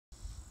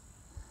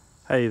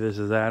Hey, this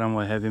is Adam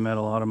with Heavy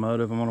Metal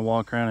Automotive. I'm going to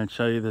walk around and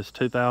show you this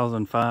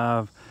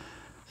 2005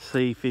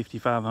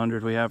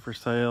 C5500 we have for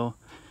sale.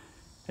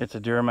 It's a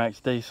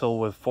DURAMAX diesel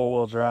with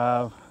four-wheel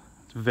drive.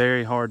 It's a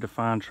very hard to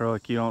find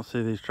truck. You don't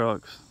see these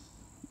trucks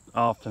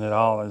often at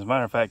all. As a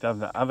matter of fact,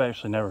 I've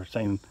actually never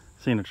seen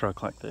a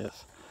truck like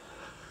this.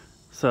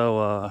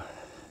 So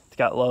it's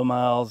got low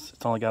miles.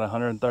 It's only got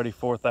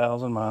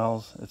 134,000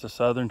 miles. It's a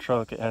Southern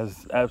truck. It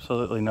has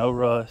absolutely no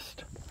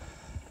rust.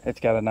 It's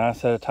got a nice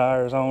set of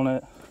tires on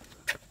it.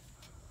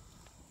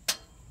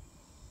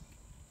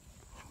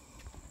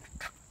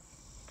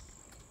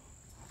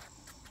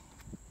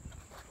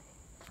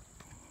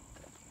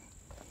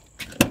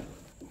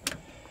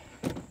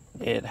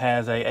 It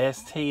has a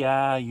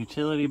STI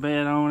utility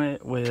bed on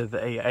it with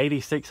a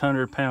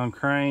 8,600 pound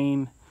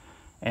crane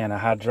and a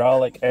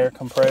hydraulic air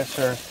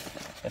compressor.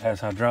 It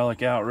has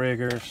hydraulic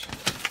outriggers.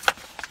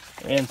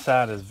 The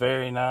inside is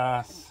very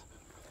nice.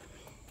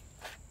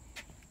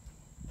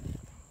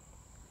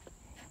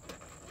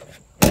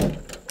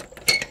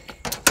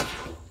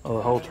 Oh,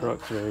 the whole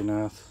truck's very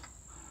nice.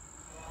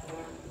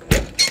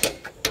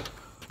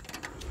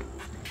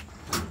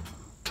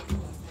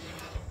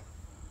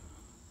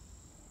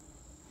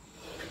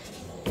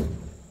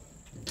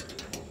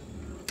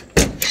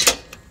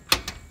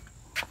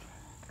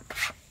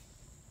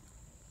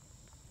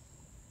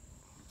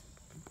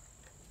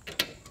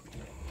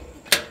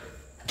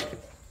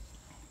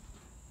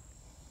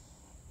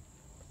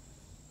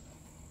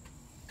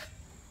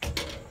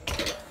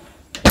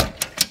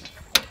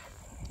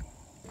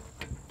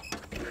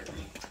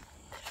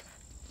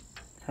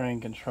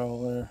 Crane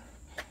controller,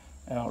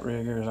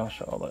 outriggers, I'll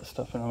show all that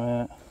stuff in a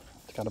minute.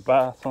 It's got a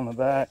bath on the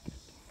back.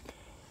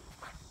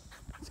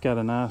 It's got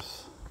a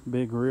nice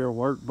big rear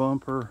work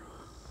bumper,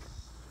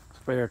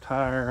 spare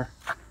tire.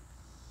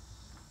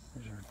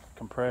 There's your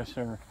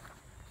compressor,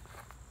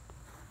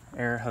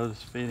 air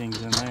hose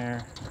fittings in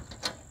there.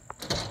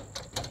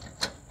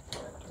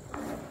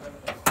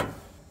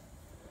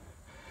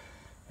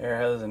 Air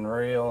hose and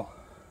reel.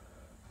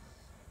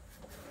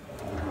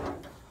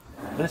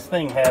 This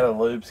thing had a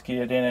lube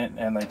skid in it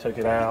and they took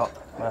it out.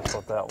 That's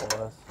what that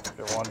was, if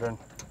you're wondering.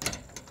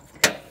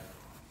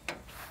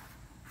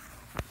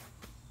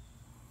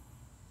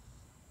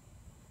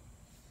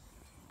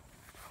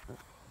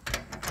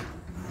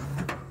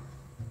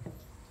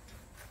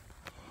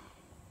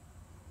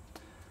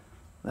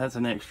 That's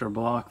an extra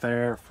block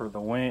there for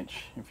the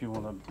winch if you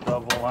want to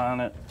double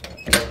line it.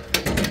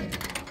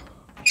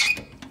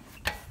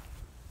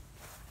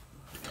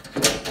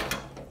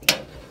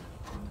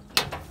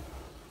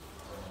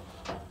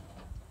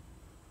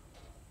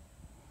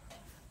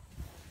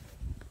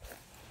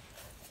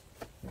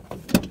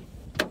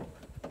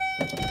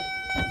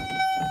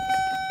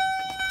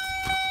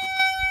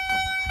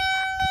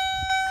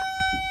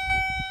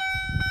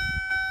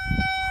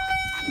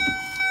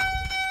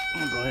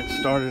 Go ahead and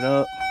start it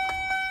up.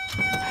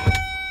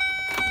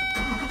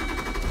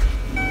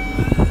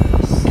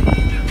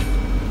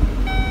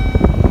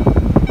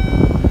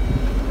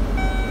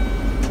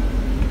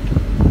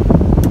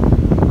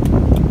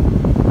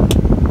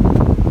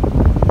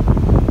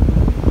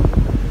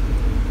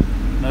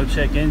 No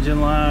check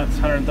engine lights,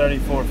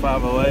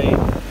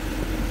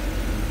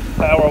 134,508.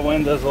 Power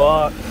windows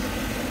locked.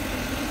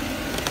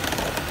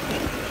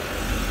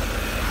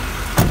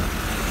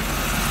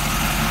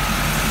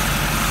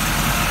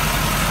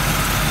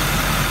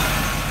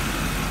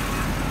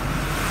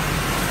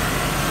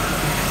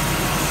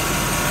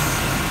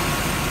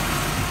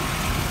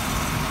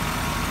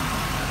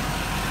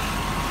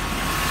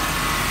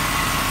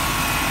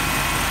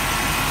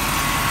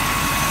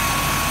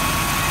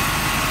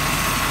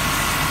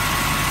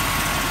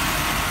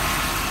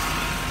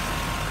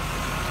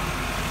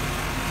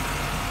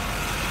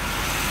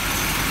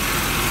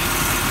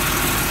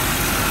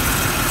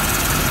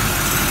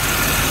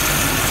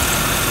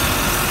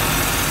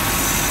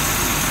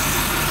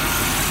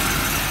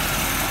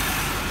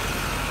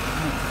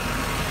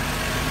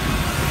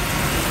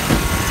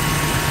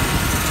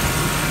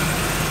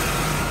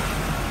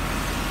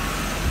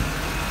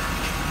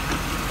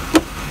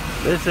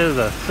 This is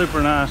a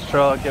super nice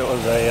truck. It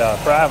was a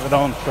private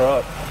owned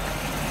truck.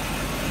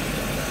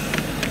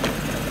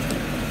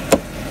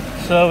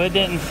 So it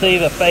didn't see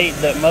the fate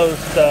that most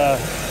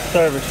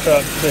service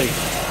trucks see,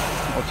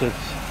 which is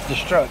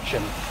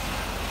destruction.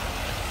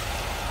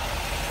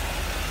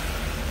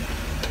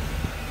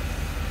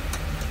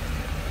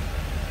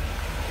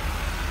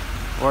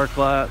 Work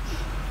lights.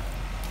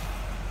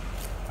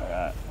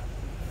 Alright.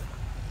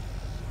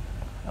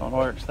 That one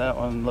works. That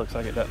one looks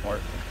like it doesn't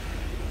work.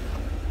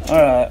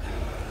 Alright,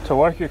 to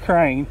work your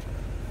crane,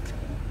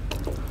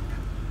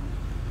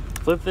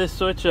 flip this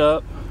switch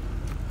up,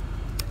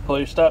 pull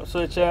your stop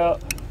switch out,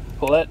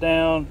 pull that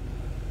down,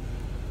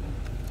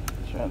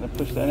 try to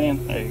push that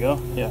in, there you go,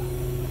 yeah.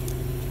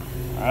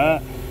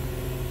 Alright,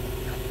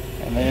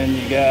 and then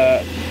you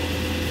got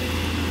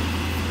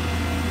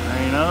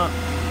crane up,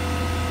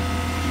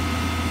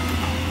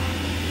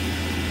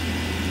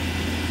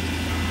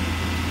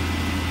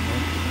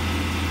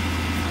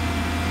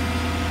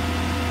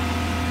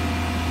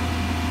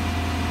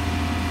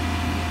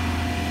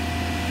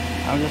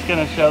 I'm just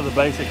going to show the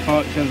basic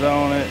functions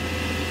on it.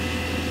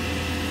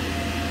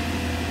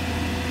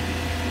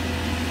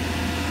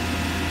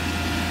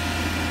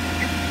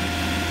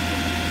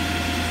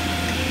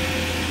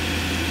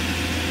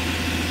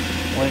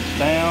 Winch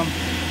down.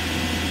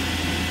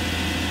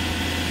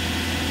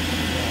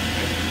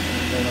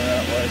 Go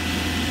that way.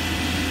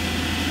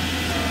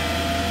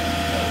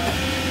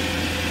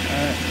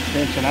 Alright,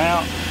 tension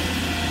out.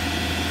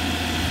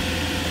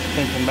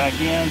 Tension back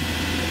in.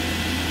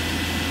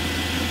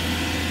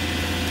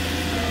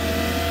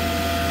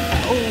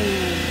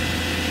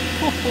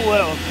 Oh,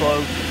 that was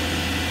close.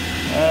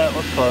 That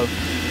was close.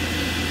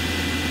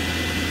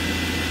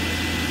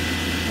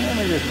 Let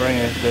me just bring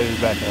this dude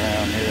back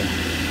around here.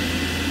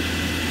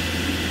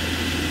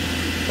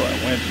 Pull that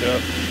winch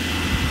up.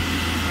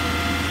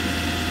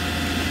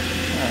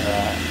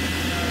 Alright.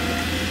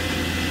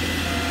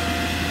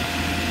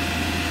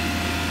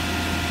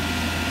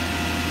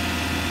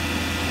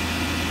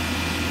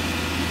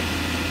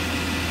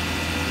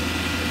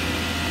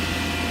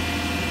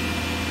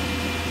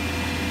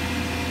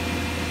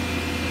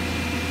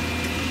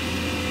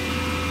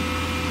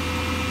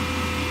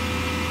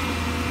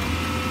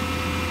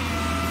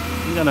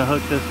 I'm going to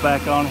hook this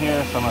back on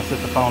here, so I'm going to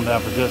set the phone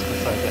down for just a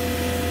second.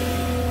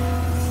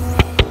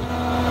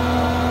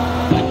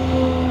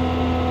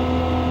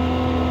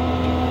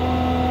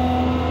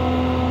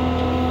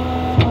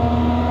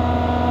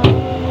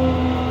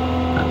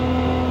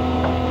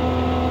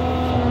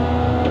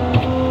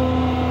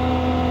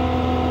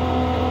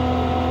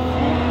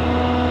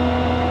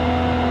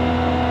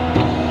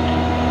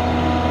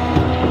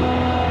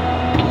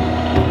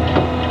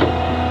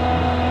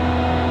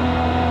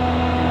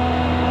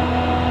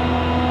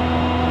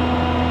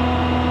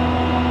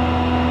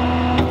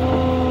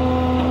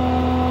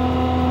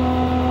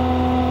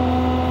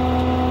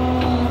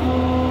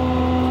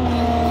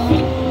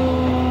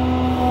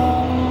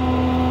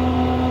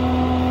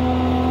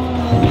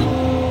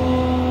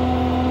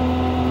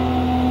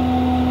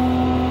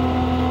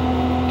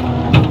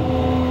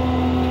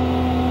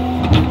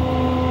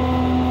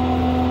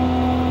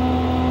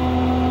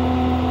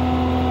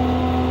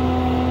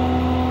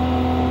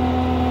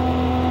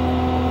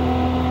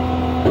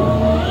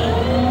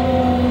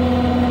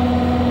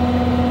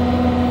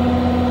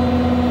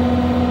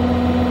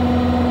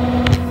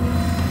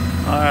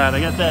 Alright, I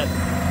got that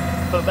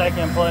put back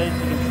in place. You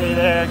can see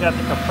there, I got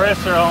the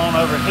compressor on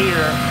over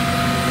here.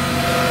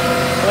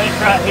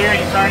 Switch right here,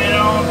 you turn it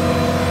on.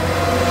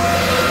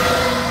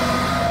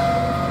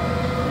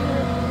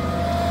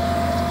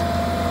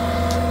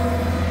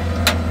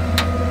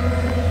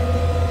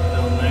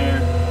 Down there.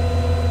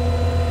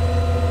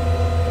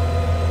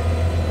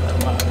 That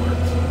might work.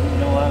 You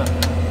know what?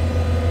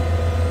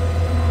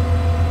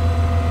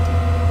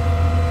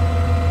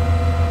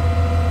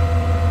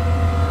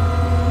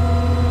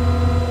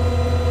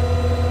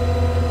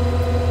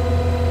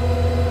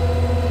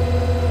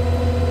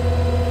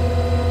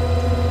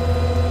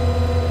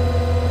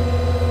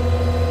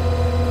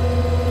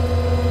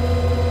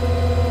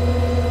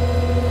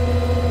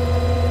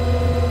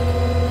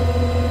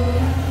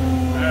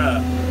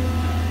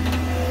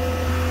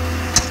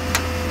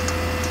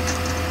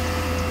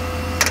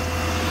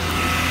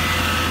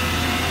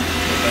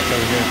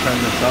 Over here, turn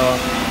this off.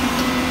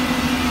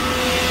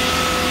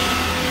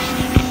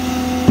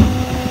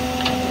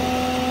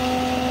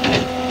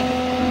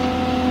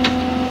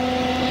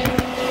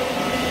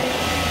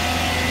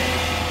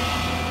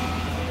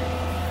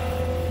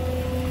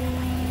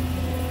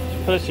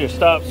 Push your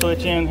stop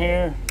switch in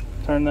here,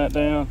 turn that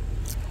down.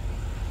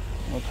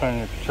 We'll turn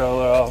your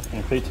controller off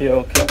and your PTO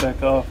will kick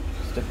back off.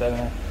 Stick that in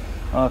there.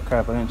 Oh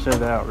crap, I didn't show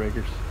the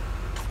outriggers.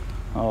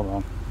 Hold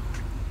on.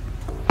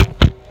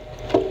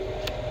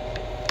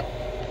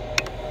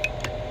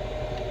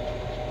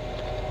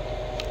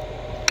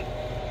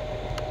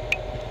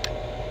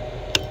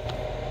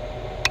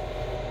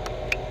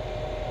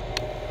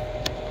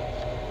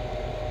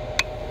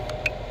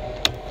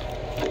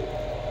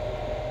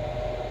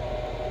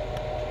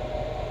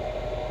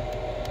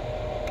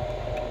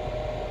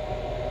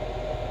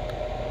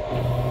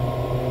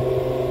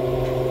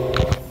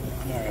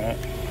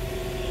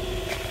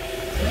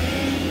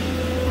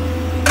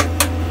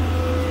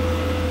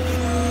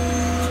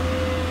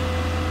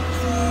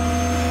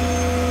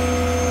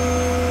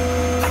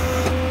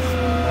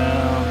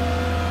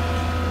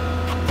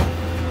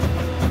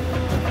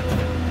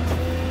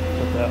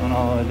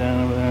 All the way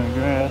down over there in the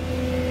grass.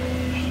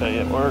 Show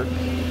you it works.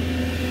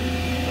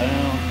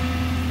 Down.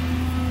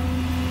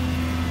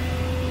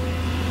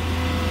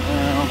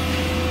 Down.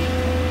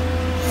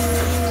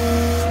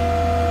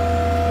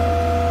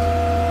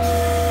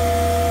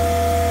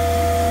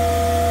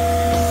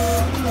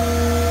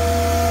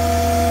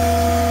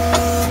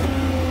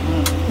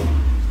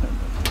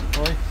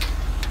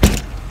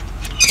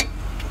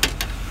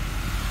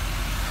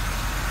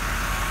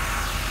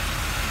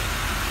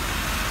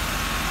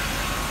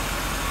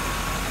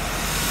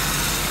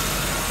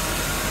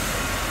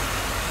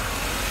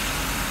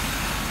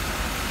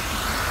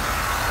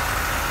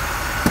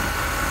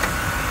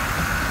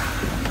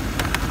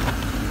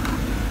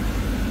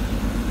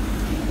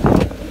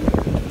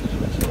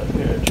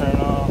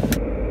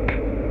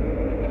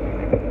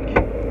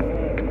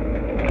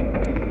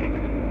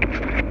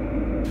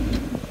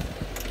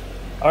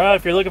 All right,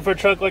 if you're looking for a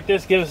truck like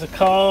this, give us a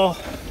call.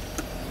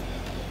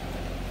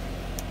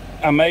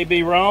 I may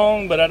be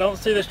wrong, but I don't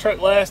see this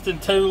truck lasting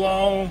too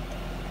long.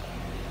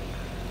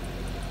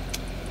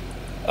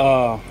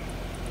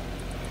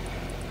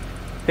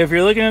 If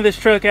you're looking at this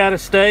truck out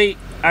of state,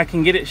 I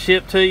can get it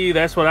shipped to you.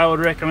 That's what I would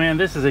recommend.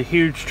 This is a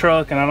huge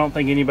truck, and I don't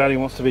think anybody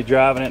wants to be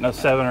driving it no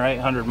 700 or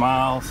 800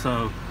 miles.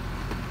 So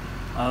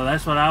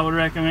that's what I would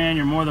recommend.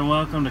 You're more than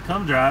welcome to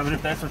come drive it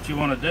if that's what you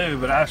want to do,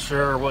 but I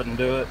sure wouldn't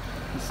do it.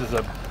 This is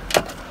a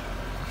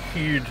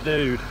huge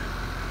dude.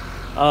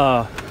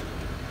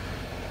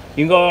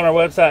 You can go on our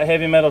website,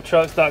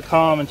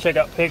 heavymetaltrucks.com, and check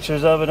out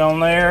pictures of it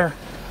on there.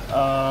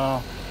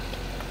 I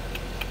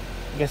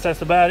guess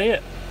that's about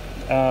it.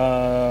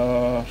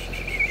 I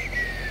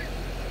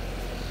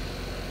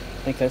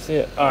think that's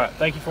it. All right,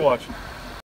 thank you for watching.